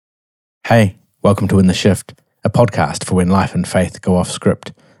Hey, welcome to In the Shift, a podcast for when life and faith go off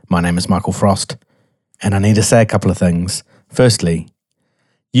script. My name is Michael Frost, and I need to say a couple of things. Firstly,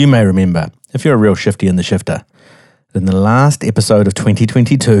 you may remember, if you're a real shifty in the shifter, that in the last episode of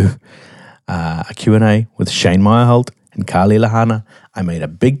 2022, a Q&A with Shane Meyerholt and Carly Lahana, I made a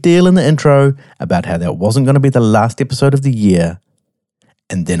big deal in the intro about how that wasn't going to be the last episode of the year,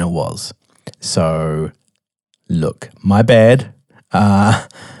 and then it was. So, look, my bad.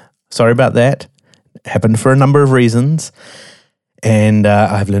 Sorry about that. It happened for a number of reasons. And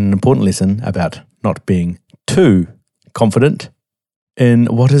I've learned an important lesson about not being too confident in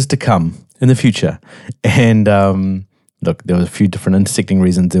what is to come in the future. And look, there were a few different intersecting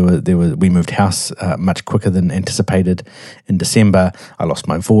reasons. We moved house much quicker than anticipated in December. I lost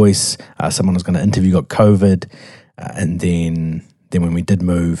my voice. Someone was going to interview got COVID. And then when we did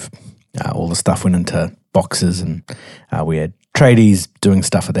move, all the stuff went into boxes and we had tradies doing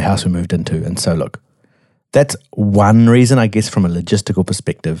stuff at the house we moved into. And so, look, that's one reason, I guess, from a logistical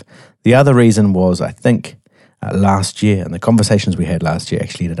perspective. The other reason was, I think, last year, and the conversations we had last year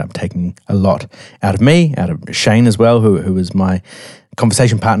actually ended up taking a lot out of me, out of Shane as well, who was my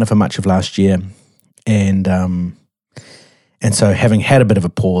conversation partner for much of last year. And so having had a bit of a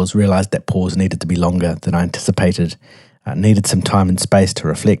pause, realized that pause needed to be longer than I anticipated, needed some time and space to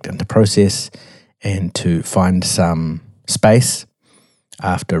reflect and to process and to find some space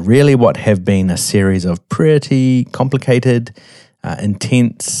after really what have been a series of pretty complicated,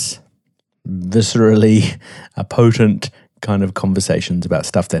 intense, viscerally potent kind of conversations about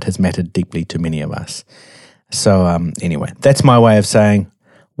stuff that has mattered deeply to many of us. So anyway, that's my way of saying,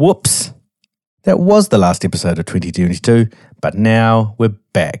 whoops, that was the last episode of 2022, but now we're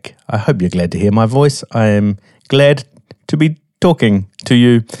back. I hope you're glad to hear my voice. I am glad to be talking to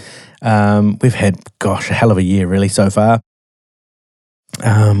you. We've had, a hell of a year really so far.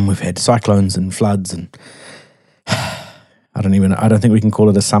 We've had cyclones and floods and I don't think we can call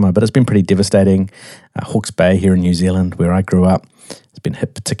it a summer, but it's been pretty devastating. Hawke's Bay here in New Zealand, where I grew up, has been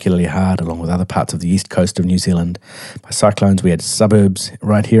hit particularly hard, along with other parts of the east coast of New Zealand, by cyclones. We had suburbs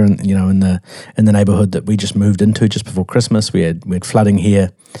right here, in the neighbourhood that we just moved into just before Christmas. We had flooding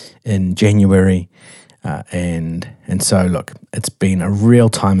here in January, and so look, it's been a real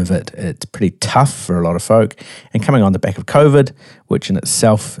time of it. It's pretty tough for a lot of folk, and coming on the back of COVID, which in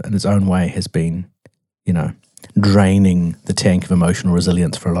itself, in its own way, has been, draining the tank of emotional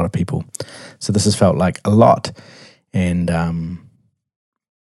resilience for a lot of people. So this has felt like a lot, and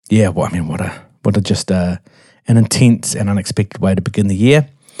what a just an intense and unexpected way to begin the year.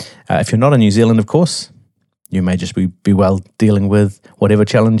 If you're not in New Zealand, of course, you may just be well dealing with whatever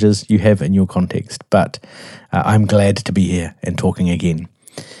challenges you have in your context. But I'm glad to be here and talking again.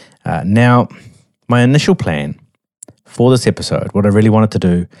 Now, my initial plan for this episode, what I really wanted to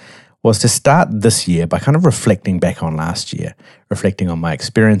do was to start this year by kind of reflecting back on last year, reflecting on my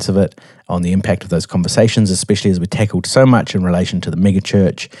experience of it, on the impact of those conversations, especially as we tackled so much in relation to the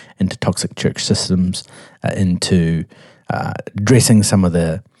megachurch, into toxic church systems, into addressing some of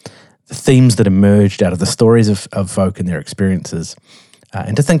the themes that emerged out of the stories of folk and their experiences,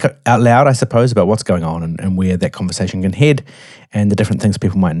 and to think out loud, I suppose, about what's going on and where that conversation can head and the different things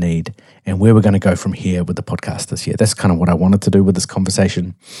people might need and where we're going to go from here with the podcast this year. That's kind of what I wanted to do with this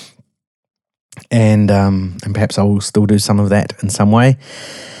conversation. And perhaps I will still do some of that in some way.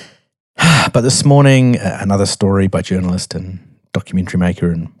 But this morning, another story by journalist and documentary maker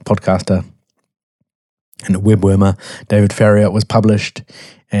and podcaster and a webwormer, David Farrier, was published.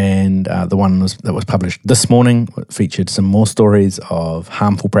 And the one that was published this morning featured some more stories of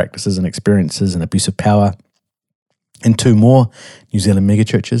harmful practices and experiences and abuse of power in two more New Zealand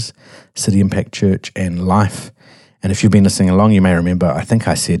megachurches, City Impact Church and Life. And if you've been listening along, you may remember, I think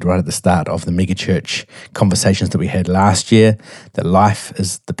I said right at the start of the megachurch conversations that we had last year, that Life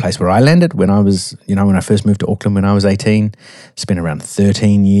is the place where I landed when I was, when I first moved to Auckland when I was 18, spent around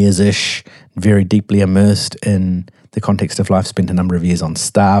 13 years-ish, very deeply immersed in the context of Life, spent a number of years on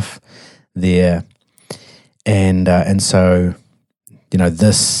staff there. And so,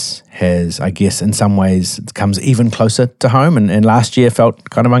 this has, I guess, in some ways, it comes even closer to home. And last year felt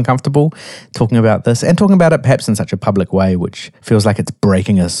kind of uncomfortable talking about this and talking about it perhaps in such a public way, which feels like it's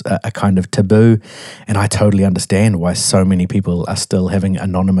breaking a kind of taboo. And I totally understand why so many people are still having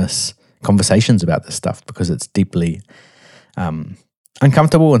anonymous conversations about this stuff, because it's deeply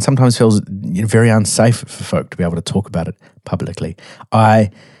uncomfortable and sometimes feels very unsafe for folk to be able to talk about it publicly.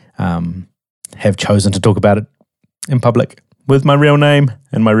 I have chosen to talk about it in public with my real name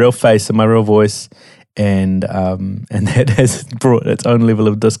and my real face and my real voice, and that has brought its own level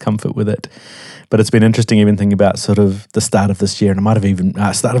of discomfort with it. But it's been interesting even thinking about sort of the start of this year, and it might have even,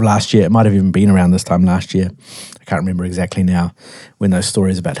 start of last year, it might have even been around this time last year. I can't remember exactly now, when those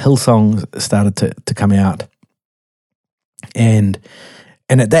stories about Hillsong started to come out. And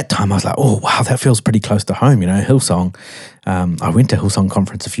at that time I was like, oh, wow, that feels pretty close to home, Hillsong. I went to Hillsong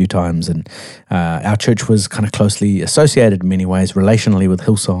conference a few times, and our church was kind of closely associated in many ways relationally with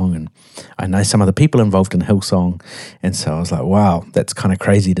Hillsong, and I know some of the people involved in Hillsong, and so I was like, wow, that's kind of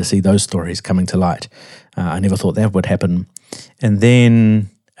crazy to see those stories coming to light. I never thought that would happen. And then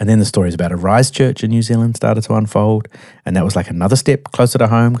the stories about Arise Church in New Zealand started to unfold, and that was like another step closer to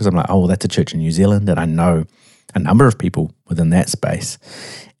home, because I'm like, oh, that's a church in New Zealand, and I know a number of people within that space,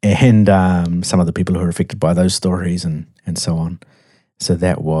 and some of the people who are affected by those stories and so on. So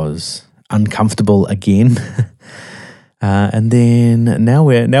that was uncomfortable again. And then now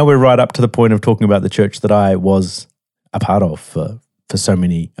we're right up to the point of talking about the church that I was a part of for so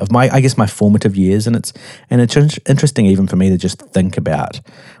many of my formative years, and it's interesting even for me to just think about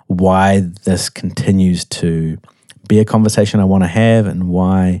why this continues to be a conversation I want to have, and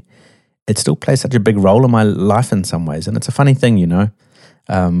why it still plays such a big role in my life in some ways. And it's a funny thing,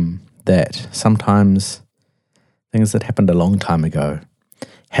 that sometimes things that happened a long time ago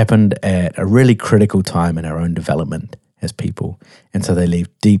happened at a really critical time in our own development as people. And so they leave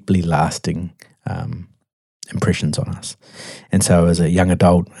deeply lasting impressions on us. And so as a young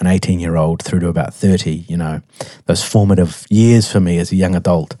adult, an 18-year-old through to about 30, those formative years for me as a young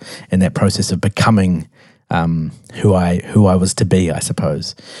adult, and that process of becoming who I was to be, I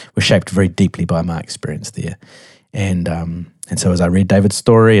suppose, was shaped very deeply by my experience there. And so as I read David's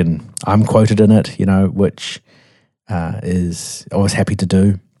story, and I'm quoted in it, which is I was happy to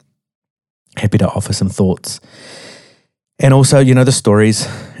do, happy to offer some thoughts. And also, the stories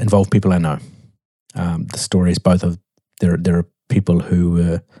involve people I know. The stories both of, there are people who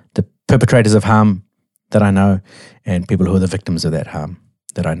were the perpetrators of harm that I know, and people who are the victims of that harm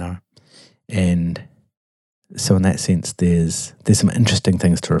that I know. And so in that sense, there's some interesting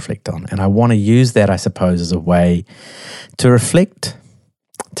things to reflect on. And I want to use that, I suppose, as a way to reflect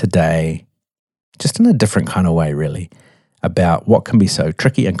today, just in a different kind of way, really, about what can be so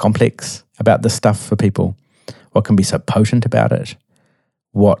tricky and complex about this stuff for people, what can be so potent about it,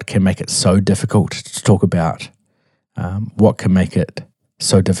 what can make it so difficult to talk about, what can make it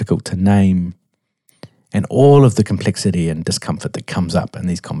so difficult to name, and all of the complexity and discomfort that comes up in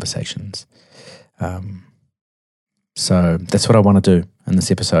these conversations. So that's what I want to do in this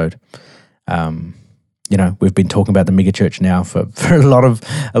episode. We've been talking about the megachurch now for a lot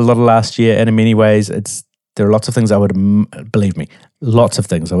of last year, and in many ways, there are lots of things I would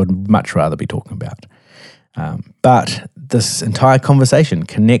much rather be talking about. But this entire conversation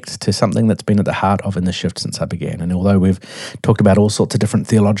connects to something that's been at the heart of In the Shift since I began. And although we've talked about all sorts of different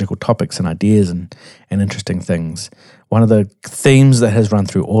theological topics and ideas and interesting things, one of the themes that has run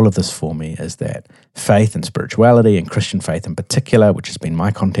through all of this for me is that faith and spirituality, and Christian faith in particular, which has been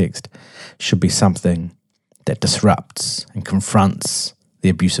my context, should be something that disrupts and confronts the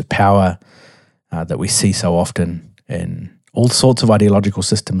abuse of power that we see so often in all sorts of ideological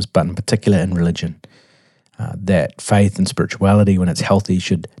systems, but in particular in religion. That faith and spirituality, when it's healthy,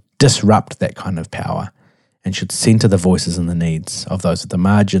 should disrupt that kind of power and should center the voices and the needs of those at the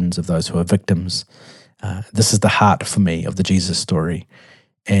margins, of those who are victims. This is the heart for me of the Jesus story.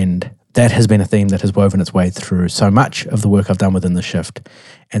 And that has been a theme that has woven its way through so much of the work I've done within the Shift.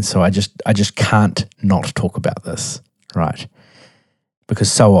 And so I just can't not talk about this, right?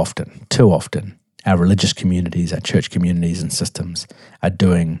 Because so often, too often, our religious communities, our church communities and systems are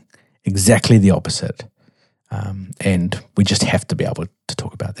doing exactly the opposite. And we just have to be able to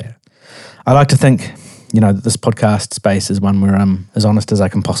talk about that. I like to think, that this podcast space is one where I'm as honest as I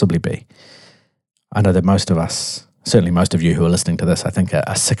can possibly be. I know that most of us, certainly most of you who are listening to this, I think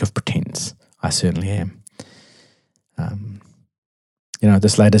are sick of pretense. I certainly am.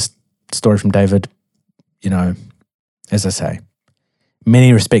 This latest story from David, as I say,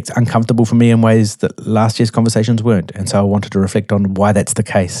 many respects uncomfortable for me in ways that last year's conversations weren't. And so I wanted to reflect on why that's the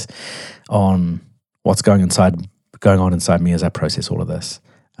case, on what's going on inside me as I process all of this.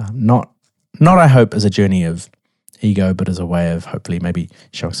 Not I hope as a journey of ego, but as a way of hopefully maybe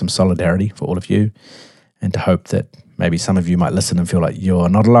showing some solidarity for all of you, and to hope that maybe some of you might listen and feel like you're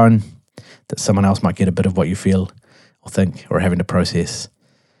not alone, that someone else might get a bit of what you feel or think or are having to process.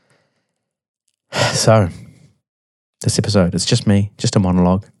 So this episode, it's just me, just a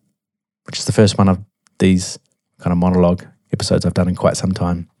monologue, which is the first one of these kind of monologue episodes I've done in quite some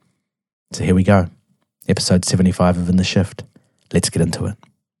time. So here we go. Episode 75 of In the Shift. Let's get into it.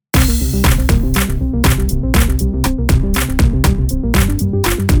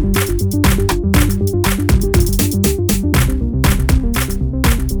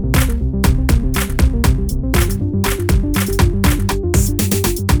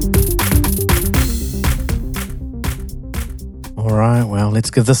 let's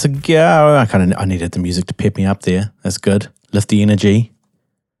give this a go. I needed the music to pep me up there. That's good. Lift the energy.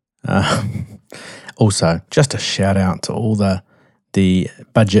 Also, just a shout out to all the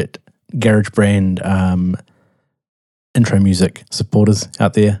budget GarageBand intro music supporters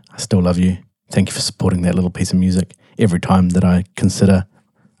out there. I still love you. Thank you for supporting that little piece of music every time that I consider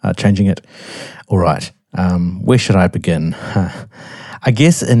changing it. All right, where should I begin? I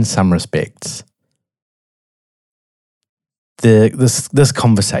guess in some respects, this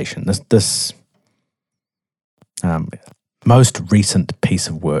conversation, this most recent piece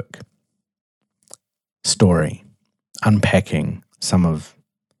of work, story, unpacking some of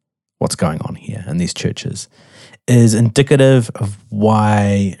what's going on here in these churches, is indicative of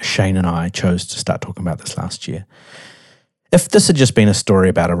why Shane and I chose to start talking about this last year. If this had just been a story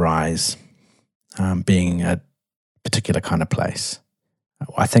about Arise being a particular kind of place,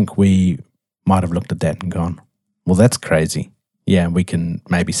 I think we might have looked at that and gone, well, that's crazy. Yeah, we can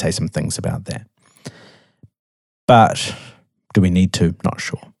maybe say some things about that. But do we need to? Not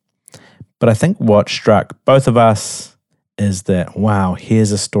sure. But I think what struck both of us is that, wow,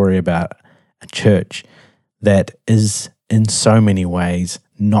 here's a story about a church that is in so many ways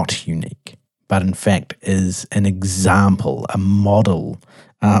not unique, but in fact is an example, a model,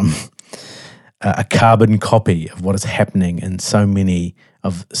 a carbon copy of what is happening in so many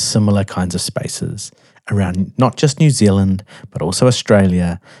of similar kinds of spaces around not just New Zealand, but also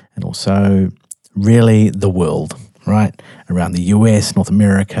Australia and also really the world, right? Around the US, North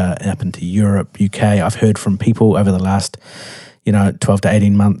America, up into Europe, UK. I've heard from people over the last, 12 to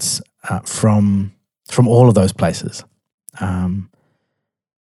 18 months from all of those places.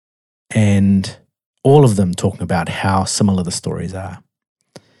 And all of them talking about how similar the stories are.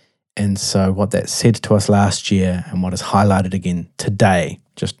 And so what that said to us last year and what is highlighted again today,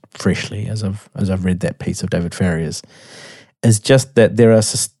 just freshly as I've read that piece of David Farrier's, is just that there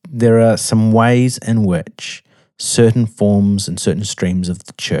are some ways in which certain forms and certain streams of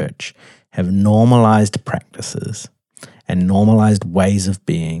the church have normalized practices and normalized ways of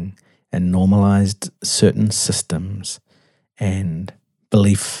being and normalized certain systems and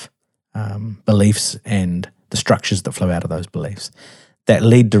beliefs and the structures that flow out of those beliefs that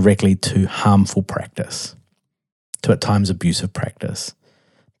lead directly to harmful practice, to at times abusive practice,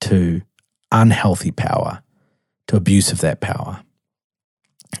 to unhealthy power, to abuse of that power.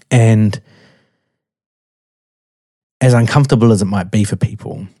 And as uncomfortable as it might be for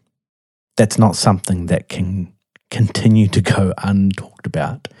people, that's not something that can continue to go untalked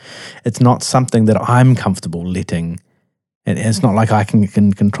about. It's not something that I'm comfortable letting, and it's not like I can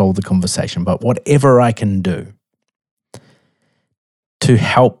control the conversation, but whatever I can do to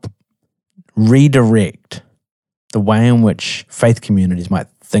help redirect the way in which faith communities might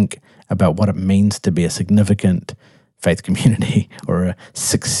think about what it means to be a significant faith community or a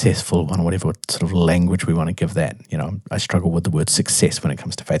successful one, or whatever sort of language we want to give that. I struggle with the word success when it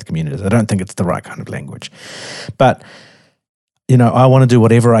comes to faith communities. I don't think it's the right kind of language. But, I want to do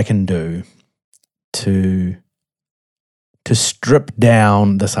whatever I can do to strip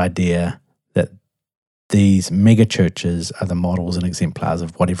down this idea that these mega churches are the models and exemplars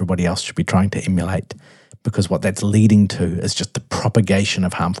of what everybody else should be trying to emulate, because what that's leading to is just the propagation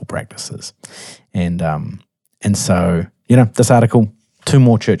of harmful practices. And so, this article, 2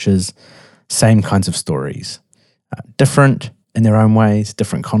 more churches, same kinds of stories, different in their own ways,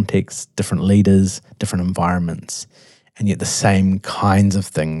 different contexts, different leaders, different environments, and yet the same kinds of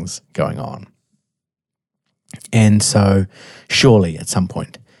things going on. And so surely at some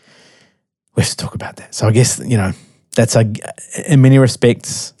point we have to talk about that. So I guess, that's in many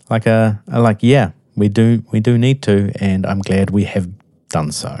respects yeah, we do need to, and I'm glad we have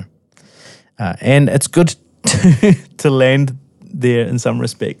done so. And it's good to land there in some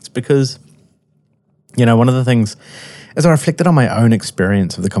respects, because, one of the things, as I reflected on my own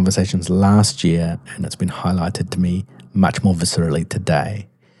experience of the conversations last year, and it's been highlighted to me much more viscerally today,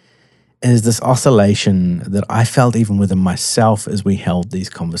 is this oscillation that I felt even within myself as we held these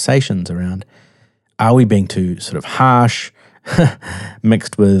conversations around, are we being too sort of harsh,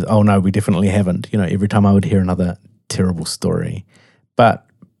 mixed with, oh no, we definitely haven't, every time I would hear another terrible story. But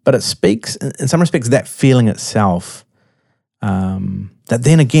it speaks, in some respects, that feeling itself, that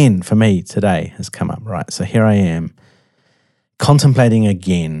then again, for me today, has come up, right? So here I am, contemplating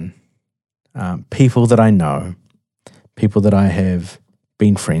again people that I know, people that I have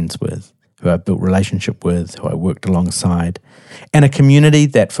been friends with, who I've built relationship with, who I worked alongside, and a community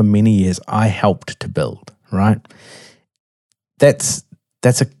that for many years I helped to build, right? That's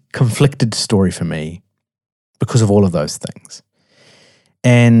a conflicted story for me because of all of those things.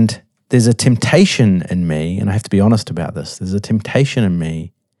 And there's a temptation in me, and I have to be honest about this, there's a temptation in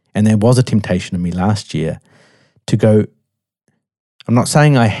me, and there was a temptation in me last year to go, I'm not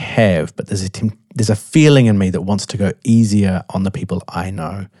saying I have, but there's a feeling in me that wants to go easier on the people I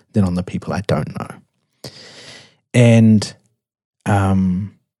know than on the people I don't know. And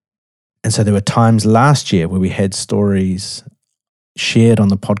so there were times last year where we had stories shared on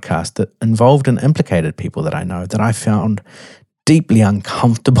the podcast that involved and implicated people that I know that I found deeply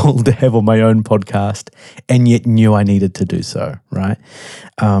uncomfortable to have on my own podcast, and yet knew I needed to do so, right?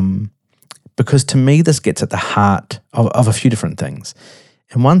 Because to me, this gets at the heart of a few different things.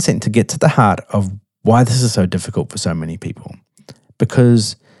 In one sense, it gets at the heart of why this is so difficult for so many people.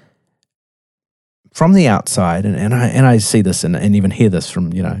 Because from the outside, and I see this and even hear this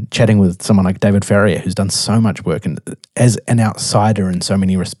from, chatting with someone like David Farrier, who's done so much work and as an outsider in so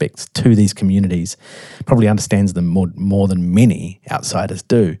many respects to these communities, probably understands them more than many outsiders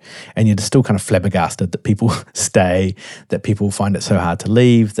do. And you're still kind of flabbergasted that people stay, that people find it so hard to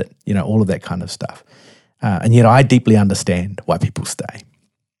leave, that, all of that kind of stuff. And yet I deeply understand why people stay,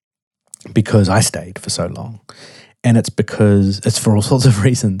 because I stayed for so long. And it's for all sorts of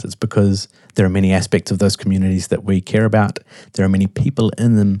reasons. It's because there are many aspects of those communities that we care about. There are many people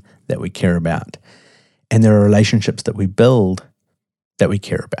in them that we care about. And there are relationships that we build that we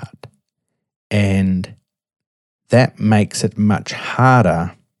care about. And that makes it much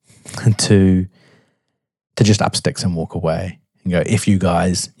harder to just up sticks and walk away and go, F you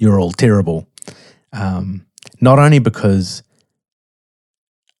guys, you're all terrible. Not only because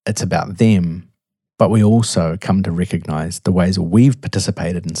it's about them, but we also come to recognize the ways we've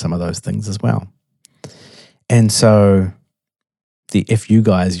participated in some of those things as well. And so the "if you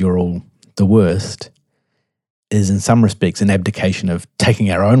guys, you're all the worst" is in some respects an abdication of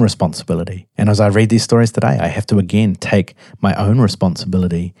taking our own responsibility. And as I read these stories today, I have to again take my own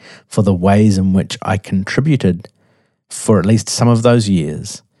responsibility for the ways in which I contributed for at least some of those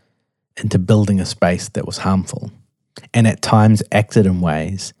years into building a space that was harmful, and at times acted in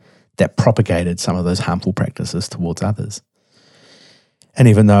ways that propagated some of those harmful practices towards others. And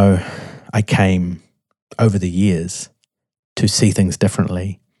even though I came over the years to see things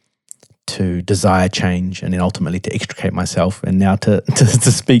differently, to desire change, and then ultimately to extricate myself, and now to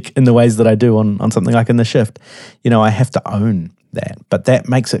speak in the ways that I do on something like In the Shift, I have to own that. But that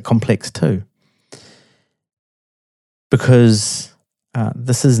makes it complex too. Because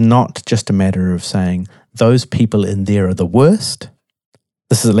this is not just a matter of saying those people in there are the worst.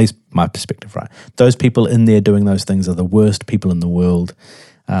 This is at least my perspective, right? Those people in there doing those things are the worst people in the world.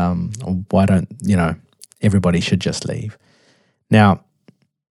 Why don't, everybody should just leave. Now,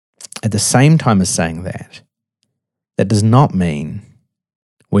 at the same time as saying that, that does not mean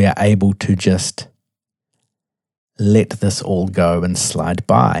we are able to just let this all go and slide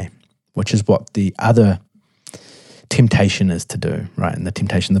by, which is what the other temptation is to do, right? And the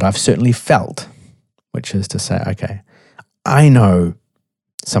temptation that I've certainly felt, which is to say, okay, I know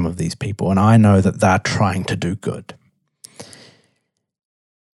some of these people, and I know that they're trying to do good.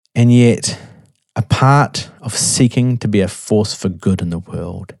 And yet, a part of seeking to be a force for good in the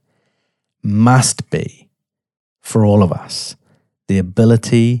world must be, for all of us, the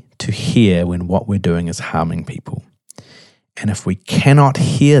ability to hear when what we're doing is harming people. And if we cannot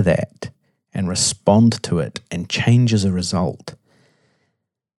hear that and respond to it and change as a result,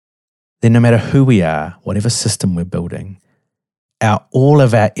 then no matter who we are, whatever system we're building, all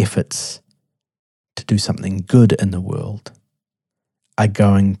of our efforts to do something good in the world are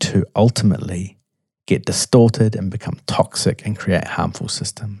going to ultimately get distorted and become toxic and create harmful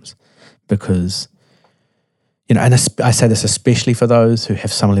systems. Because, and I say this especially for those who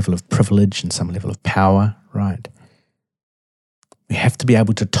have some level of privilege and some level of power, right? We have to be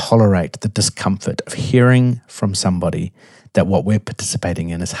able to tolerate the discomfort of hearing from somebody that what we're participating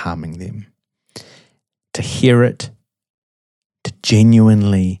in is harming them. To hear it, to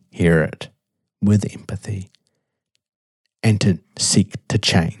genuinely hear it with empathy, and to seek to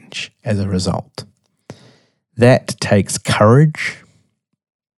change as a result. That takes courage,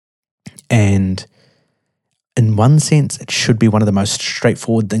 and in one sense, it should be one of the most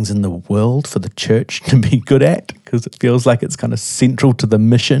straightforward things in the world for the church to be good at, because it feels like it's kind of central to the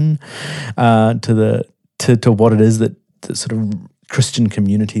mission, to what it is that the sort of Christian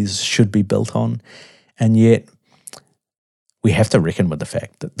communities should be built on. And yet, we have to reckon with the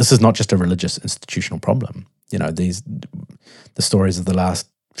fact that this is not just a religious institutional problem. The stories of the last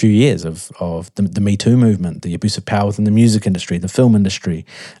few years of the Me Too movement, the abuse of power within the music industry, the film industry,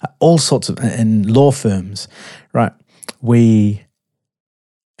 all sorts of, and law firms, right? We,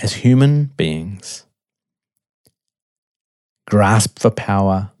 as human beings, grasp for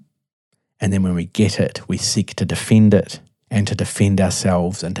power And then when we get it, we seek to defend it and to defend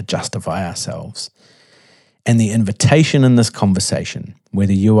ourselves and to justify ourselves. And the invitation in this conversation,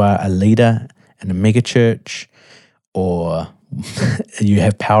 whether you are a leader in a megachurch or you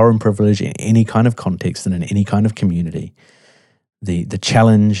have power and privilege in any kind of context and in any kind of community, the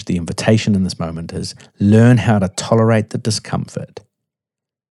challenge, the invitation in this moment is learn how to tolerate the discomfort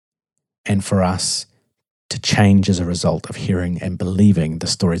and for us to change as a result of hearing and believing the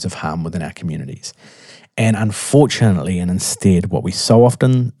stories of harm within our communities. And unfortunately, and instead, what we so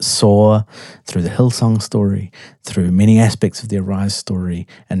often saw through the Hillsong story, through many aspects of the Arise story,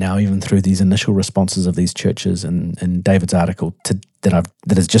 and now even through these initial responses of these churches in David's article that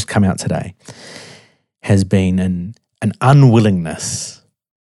has just come out today, has been an unwillingness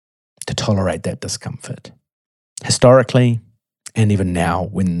to tolerate that discomfort. Historically, and even now,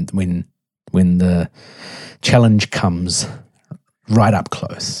 when the challenge comes right up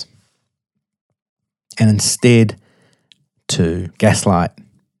close. And instead to gaslight,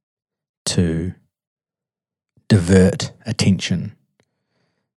 to divert attention,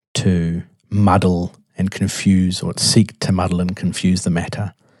 to muddle and confuse, or seek to muddle and confuse the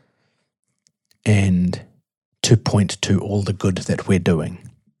matter, and to point to all the good that we're doing.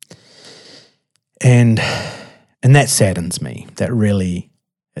 And that saddens me. That really,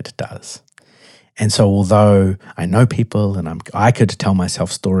 it does. And so although I know people and I could tell myself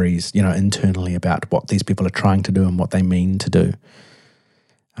stories, internally about what these people are trying to do and what they mean to do,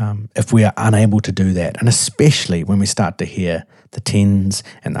 if we are unable to do that, and especially when we start to hear the tens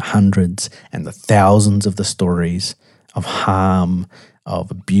and the hundreds and the thousands of the stories of harm,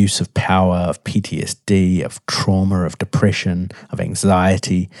 of abuse of power, of PTSD, of trauma, of depression, of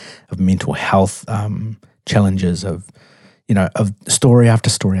anxiety, of mental health challenges, of story after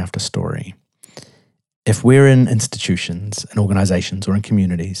story after story. If we're in institutions and organizations or in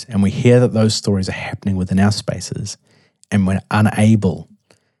communities and we hear that those stories are happening within our spaces and we're unable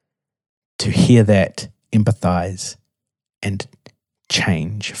to hear that, empathize, and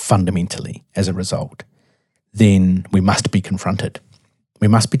change fundamentally as a result, then we must be confronted. We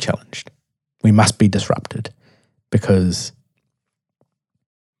must be challenged. We must be disrupted, because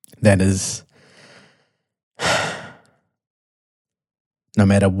that is, no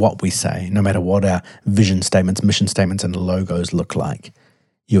matter what we say, no matter what our vision statements, mission statements, and logos look like,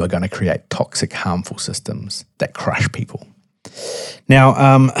 you are going to create toxic, harmful systems that crush people. Now,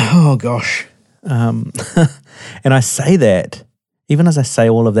 and I say that, even as I say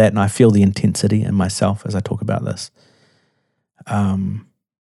all of that, and I feel the intensity in myself as I talk about this, I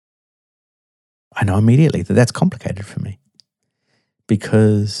know immediately that that's complicated for me,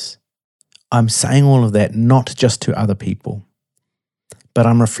 because I'm saying all of that not just to other people, but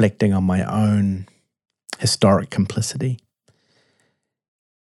I'm reflecting on my own historic complicity.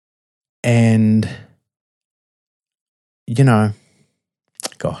 And,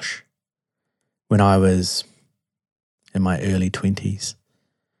 when I was in my early 20s,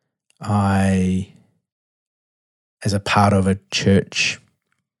 I, as a part of a church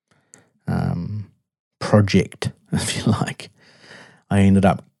project, if you like, I ended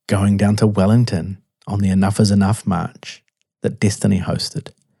up going down to Wellington on the Enough is Enough march that Destiny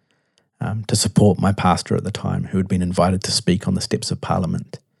hosted to support my pastor at the time, who had been invited to speak on the steps of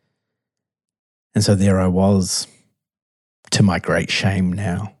Parliament. And so there I was, to my great shame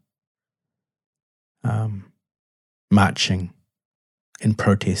now, marching in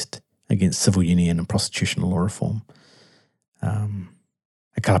protest against civil union and prostitutional law reform.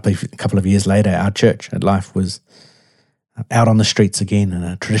 A couple of years later, our church at Life was out on the streets again in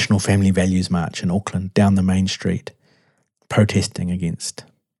a traditional family values march in Auckland, down the main street, protesting against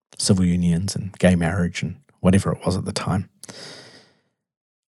civil unions and gay marriage and whatever it was at the time.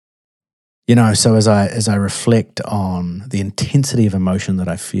 So as I reflect on the intensity of emotion that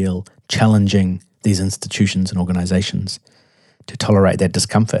I feel challenging these institutions and organizations to tolerate that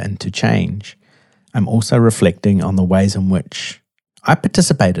discomfort and to change, I'm also reflecting on the ways in which I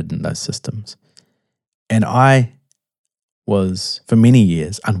participated in those systems. And I was, for many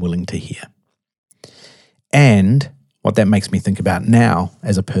years, unwilling to hear. And what that makes me think about now,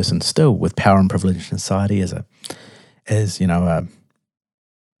 as a person still with power and privilege in society, as a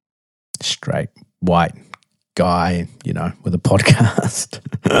straight white guy, with a podcast,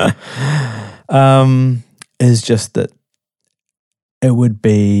 is just that it would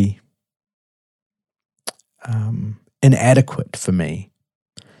be inadequate for me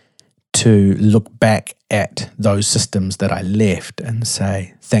to look back at those systems that I left and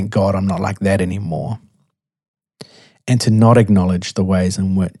say, thank God I'm not like that anymore. And to not acknowledge the ways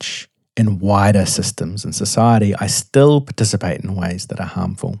in which, in wider systems in society, I still participate in ways that are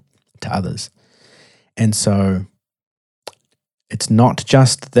harmful, to others. And so it's not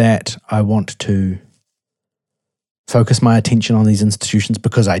just that I want to focus my attention on these institutions,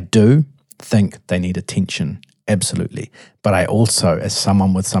 because I do think they need attention, absolutely. But I also, as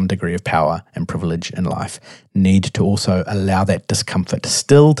someone with some degree of power and privilege in life, need to also allow that discomfort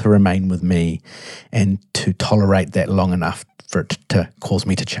still to remain with me and to tolerate that long enough for it to cause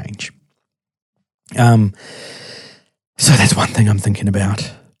me to change. So that's one thing I'm thinking about.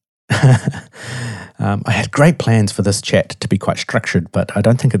 I had great plans for this chat to be quite structured, but I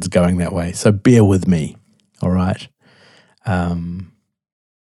don't think it's going that way. So bear with me, all right?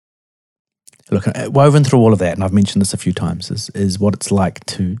 Look, woven through all of that, and I've mentioned this a few times, is what it's like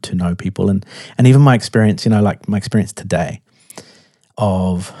to know people, and even my experience, like my experience today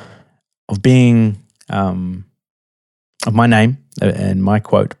of being of my name and my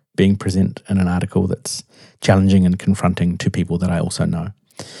quote being present in an article that's challenging and confronting to people that I also know,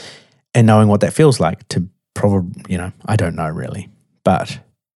 and knowing what that feels like to probably, I don't know really, but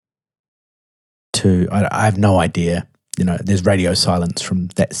I have no idea. There's radio silence from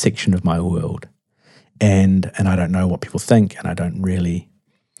that section of my world, and I don't know what people think, and I don't really,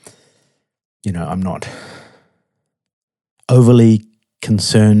 I'm not overly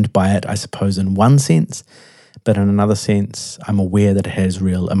concerned by it, I suppose, in one sense, but in another sense, I'm aware that it has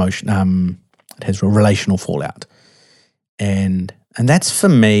real emotion, it has real relational fallout, and that's for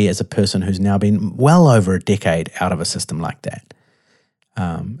me as a person who's now been well over a decade out of a system like that.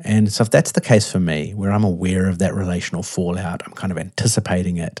 And so if that's the case for me, where I'm aware of that relational fallout, I'm kind of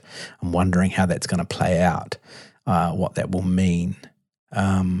anticipating it, I'm wondering how that's going to play out, what that will mean,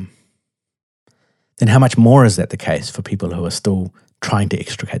 then how much more is that the case for people who are still trying to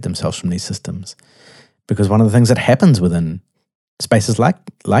extricate themselves from these systems? Because one of the things that happens within spaces like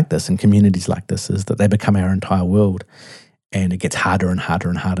this and communities like this is that they become our entire world, and it gets harder and harder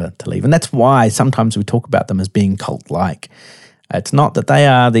and harder to leave. And that's why sometimes we talk about them as being cult-like. It's not that they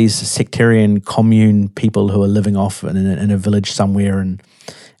are these sectarian commune people who are living off in a village somewhere and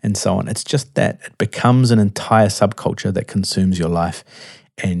so on. It's just that it becomes an entire subculture that consumes your life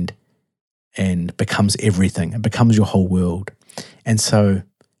and becomes everything. It becomes your whole world. And so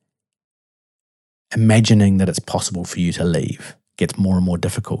imagining that it's possible for you to leave gets more and more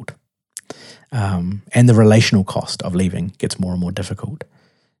difficult. And the relational cost of leaving gets more and more difficult.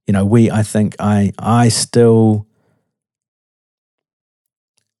 I still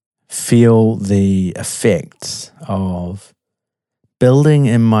feel the effects of building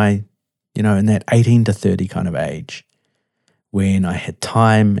in my, in that 18 to 30 kind of age, when I had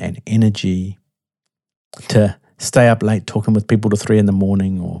time and energy to stay up late talking with people to 3 a.m,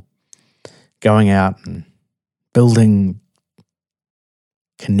 or going out and building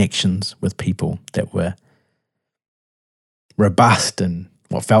connections with people that were robust and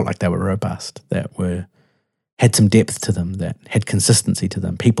what felt like they were robust, that had some depth to them, that had consistency to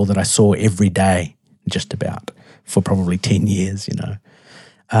them, people that I saw every day just about for probably 10 years,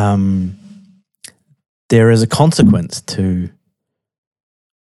 there is a consequence to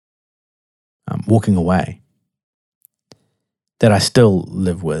walking away that I still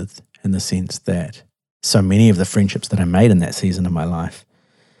live with, in the sense that so many of the friendships that I made in that season of my life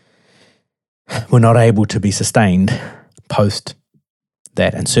were not able to be sustained post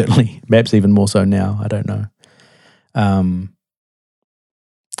that, and certainly perhaps even more so now, I don't know.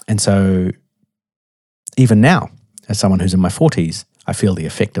 And so even now, as someone who's in my 40s, I feel the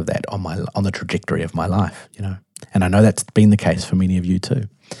effect of that on the trajectory of my life, and I know that's been the case for many of you too.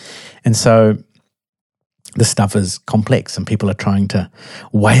 And so this stuff is complex, and people are trying to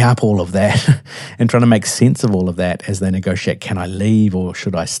weigh up all of that and trying to make sense of all of that as they negotiate, can I leave or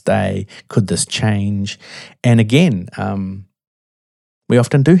should I stay? Could this change? And again, we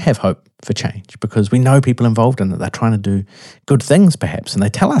often do have hope for change because we know people involved in it. They're trying to do good things perhaps, and they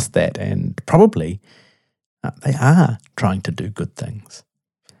tell us that, and probably they are trying to do good things.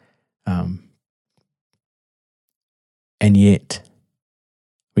 And yet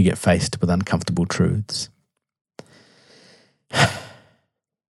we get faced with uncomfortable truths.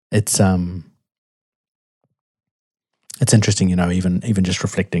 It's interesting, even just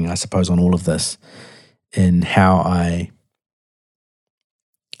reflecting, I suppose, on all of this, in let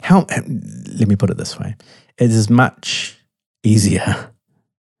me put it this way. It is much easier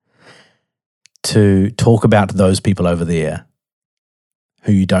to talk about those people over there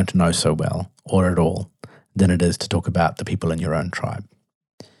who you don't know so well or at all than it is to talk about the people in your own tribe.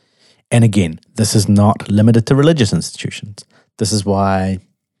 And again, this is not limited to religious institutions. This is why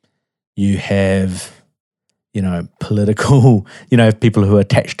you have, political, people who are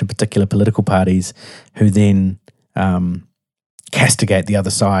attached to particular political parties who then castigate the other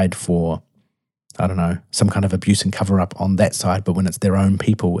side for, I don't know, some kind of abuse and cover up on that side. But when it's their own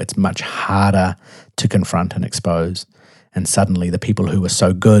people, it's much harder to confront and expose. And suddenly the people who are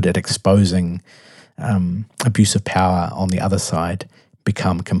so good at exposing abuse of power on the other side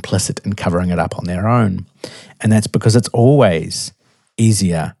become complicit in covering it up on their own. And that's because it's always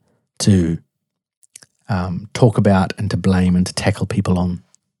easier to talk about and to blame and to tackle people on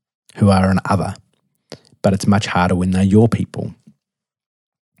who are an other. But it's much harder when they're your people.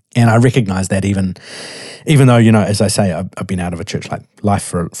 And I recognize that even though, as I say, I've been out of a church like life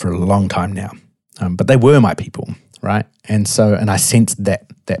for a long time now. But they were my people, right? And I sensed that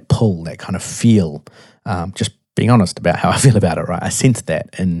pull, that kind of feel, just being honest about how I feel about it, right? I sensed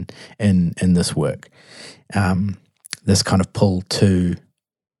that in this work, this kind of pull to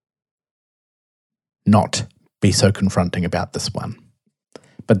not be so confronting about this one.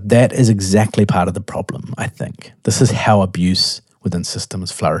 But that is exactly part of the problem, I think. This is how abuse within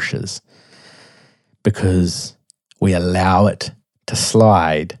systems flourishes, because we allow it to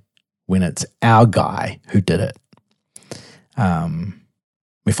slide when it's our guy who did it.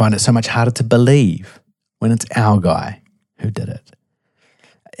 We find it so much harder to believe when it's our guy who did it,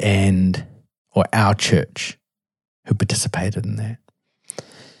 or our church who participated in that.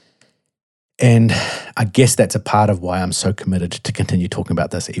 And I guess that's a part of why I'm so committed to continue talking about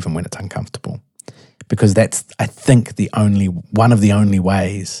this even when it's uncomfortable. Because that's, I think, one of the only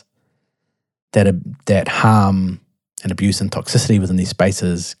ways that harm and abuse and toxicity within these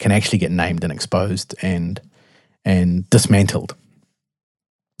spaces can actually get named and exposed and dismantled.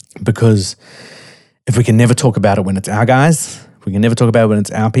 Because if we can never talk about it when it's our guys, if we can never talk about it when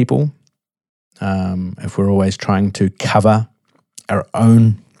it's our people, if we're always trying to cover our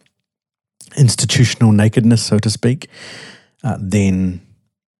own institutional nakedness, so to speak, then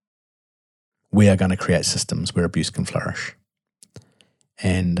we are going to create systems where abuse can flourish.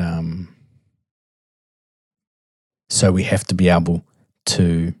 And so we have to be able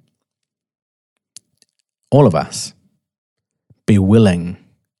to, all of us, be willing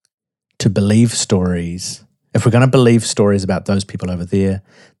to believe stories. If we're going to believe stories about those people over there,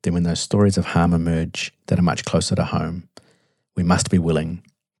 then when those stories of harm emerge that are much closer to home, we must be willing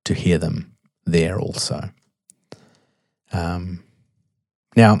to hear them there also.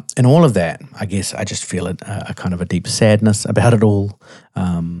 Now, in all of that, I guess I just feel a kind of a deep sadness about it all.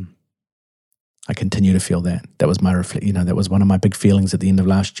 I continue to feel that. That was my that was one of my big feelings at the end of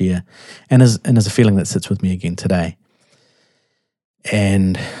last year, and is a feeling that sits with me again today.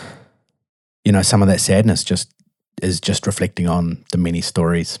 And some of that sadness is just reflecting on the many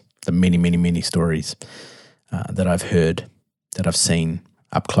stories, the many, many, many stories that I've heard, that I've seen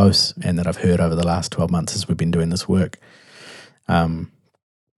up close, and that I've heard over the last 12 months as we've been doing this work.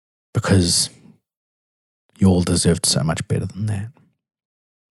 Because you all deserved so much better than that.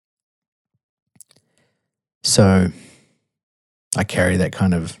 So I carry that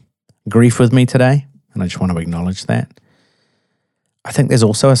kind of grief with me today, and I just want to acknowledge that. I think there's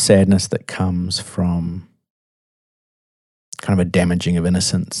also a sadness that comes from kind of a damaging of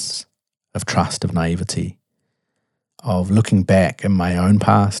innocence, of trust, of naivety, of looking back in my own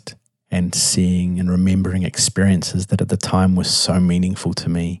past and seeing and remembering experiences that at the time were so meaningful to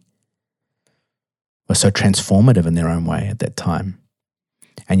me, were so transformative in their own way at that time,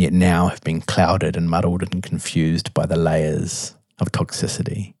 and yet now have been clouded and muddled and confused by the layers of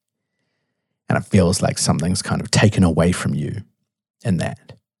toxicity. And it feels like something's kind of taken away from you in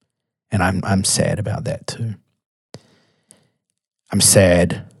that. And I'm sad about that too. I'm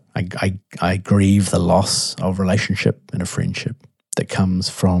sad. I grieve the loss of relationship and a friendship that comes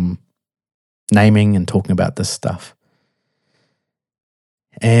from naming and talking about this stuff.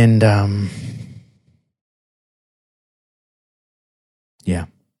 And yeah,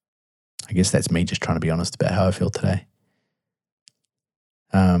 I guess that's me just trying to be honest about how I feel today.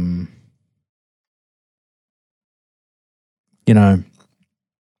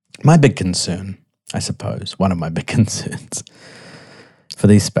 My big concern, I suppose, one of my big concerns for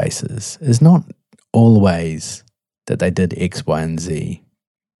these spaces is not always that they did X, Y, and Z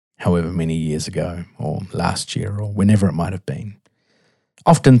however many years ago or last year or whenever it might have been.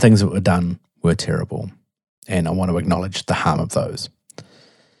 Often things that were done were terrible, and I want to acknowledge the harm of those.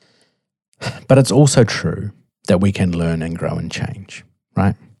 But it's also true that we can learn and grow and change,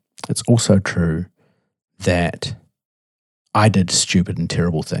 right? It's also true that I did stupid and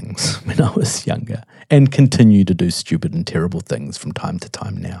terrible things when I was younger and continue to do stupid and terrible things from time to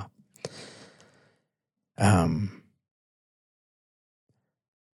time now. And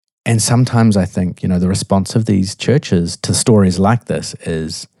sometimes I think, the response of these churches to stories like this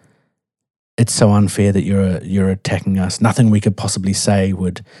is it's so unfair that you're attacking us. Nothing we could possibly say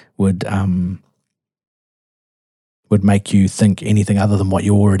would make you think anything other than what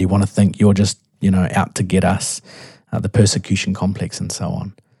you already want to think. You're just, out to get us, the persecution complex and so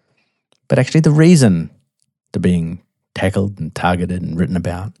on. But actually the reason they're being tackled and targeted and written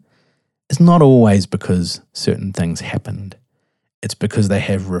about is not always because certain things happened. It's because they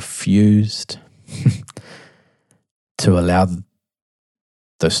have refused to allow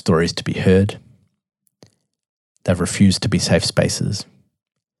those stories to be heard. They've refused to be safe spaces.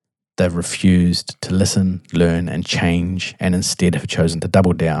 They've refused to listen, learn, and change, and instead have chosen to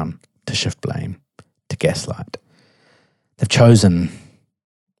double down, to shift blame, to gaslight. They've chosen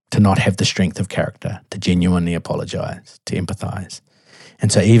to not have the strength of character, to genuinely apologize, to empathize.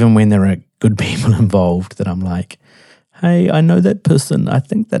 And so even when there are good people involved that I'm like, hey, I know that person, I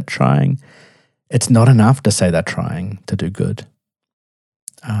think they're trying, it's not enough to say they're trying to do good.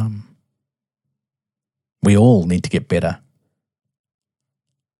 We all need to get better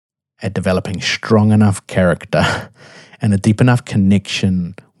at developing strong enough character and a deep enough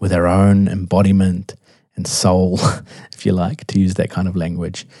connection with our own embodiment and soul, if you like, to use that kind of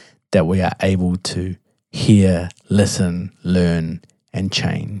language, that we are able to hear, listen, learn, and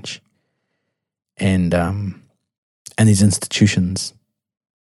change. And these institutions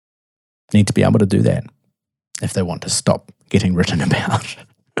need to be able to do that if they want to stop getting written about.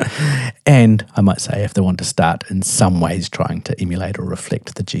 And I might say if they want to start in some ways trying to emulate or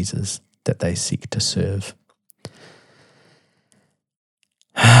reflect the Jesus that they seek to serve.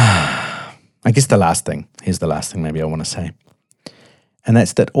 I guess here's the last thing maybe I want to say. And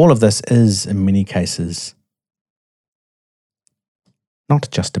that's that all of this is, in many cases, not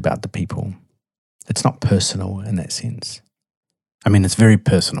just about the people. It's not personal in that sense. I mean, it's very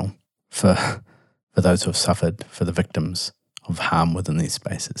personal for those who have suffered, for the victims of harm within these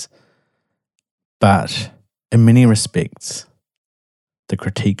spaces. But in many respects, the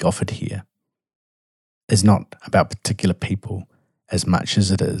critique offered here is not about particular people as much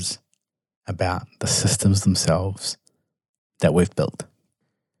as it is about the systems themselves that we've built.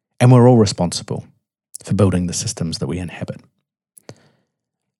 And we're all responsible for building the systems that we inhabit.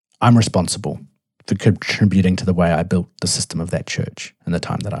 I'm responsible for contributing to the way I built the system of that church in the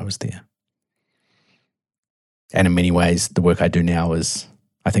time that I was there. And in many ways, the work I do now is,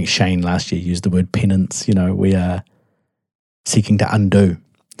 I think Shane last year used the word penance. We are seeking to undo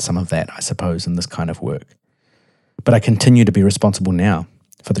some of that, I suppose, in this kind of work. But I continue to be responsible now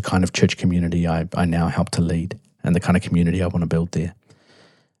for the kind of church community I now help to lead and the kind of community I want to build there.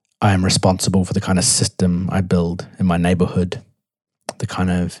 I am responsible for the kind of system I build in my neighborhood, the kind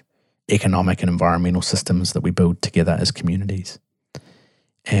of economic and environmental systems that we build together as communities.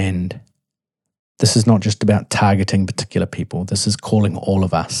 And this is not just about targeting particular people. This is calling all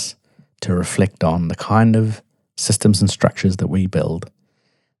of us to reflect on the kind of systems and structures that we build,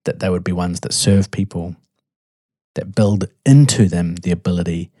 that they would be ones that serve people, that build into them the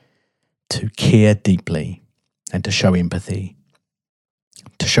ability to care deeply and to show empathy,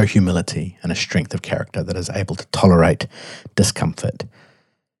 to show humility and a strength of character that is able to tolerate discomfort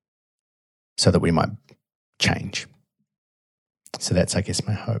so that we might change. So that's, I guess,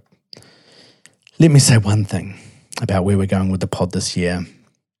 my hope. Let me say one thing about where we're going with the pod this year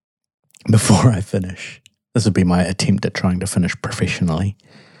before I finish. This would be my attempt at trying to finish professionally.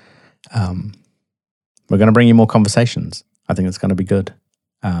 We're going to bring you more conversations. I think it's going to be good.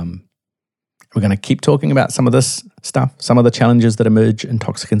 We're going to keep talking about some of this stuff, some of the challenges that emerge in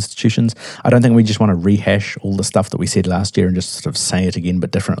toxic institutions. I don't think we just want to rehash all the stuff that we said last year and just sort of say it again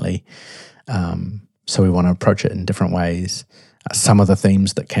but differently. So we want to approach it in different ways. Some of the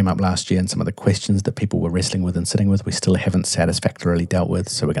themes that came up last year and some of the questions that people were wrestling with and sitting with, we still haven't satisfactorily dealt with.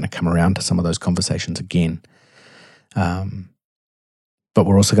 So we're going to come around to some of those conversations again. But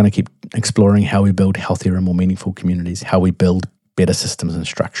we're also going to keep exploring how we build healthier and more meaningful communities, how we build better systems and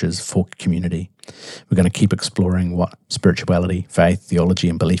structures for community. We're going to keep exploring what spirituality, faith, theology,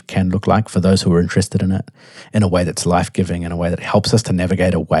 and belief can look like for those who are interested in it, in a way that's life-giving, in a way that helps us to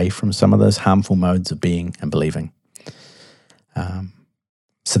navigate away from some of those harmful modes of being and believing.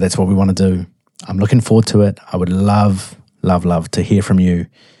 So that's what we want to do. I'm looking forward to it. I would love to hear from you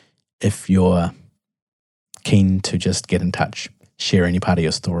if you're keen to just get in touch, share any part of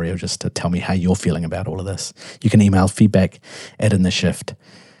your story, or just to tell me how you're feeling about all of this. You can email feedback@inthethe.shift.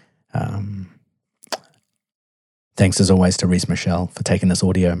 Thanks as always to Reese Michelle for taking this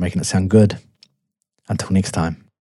audio and making it sound good. Until next time.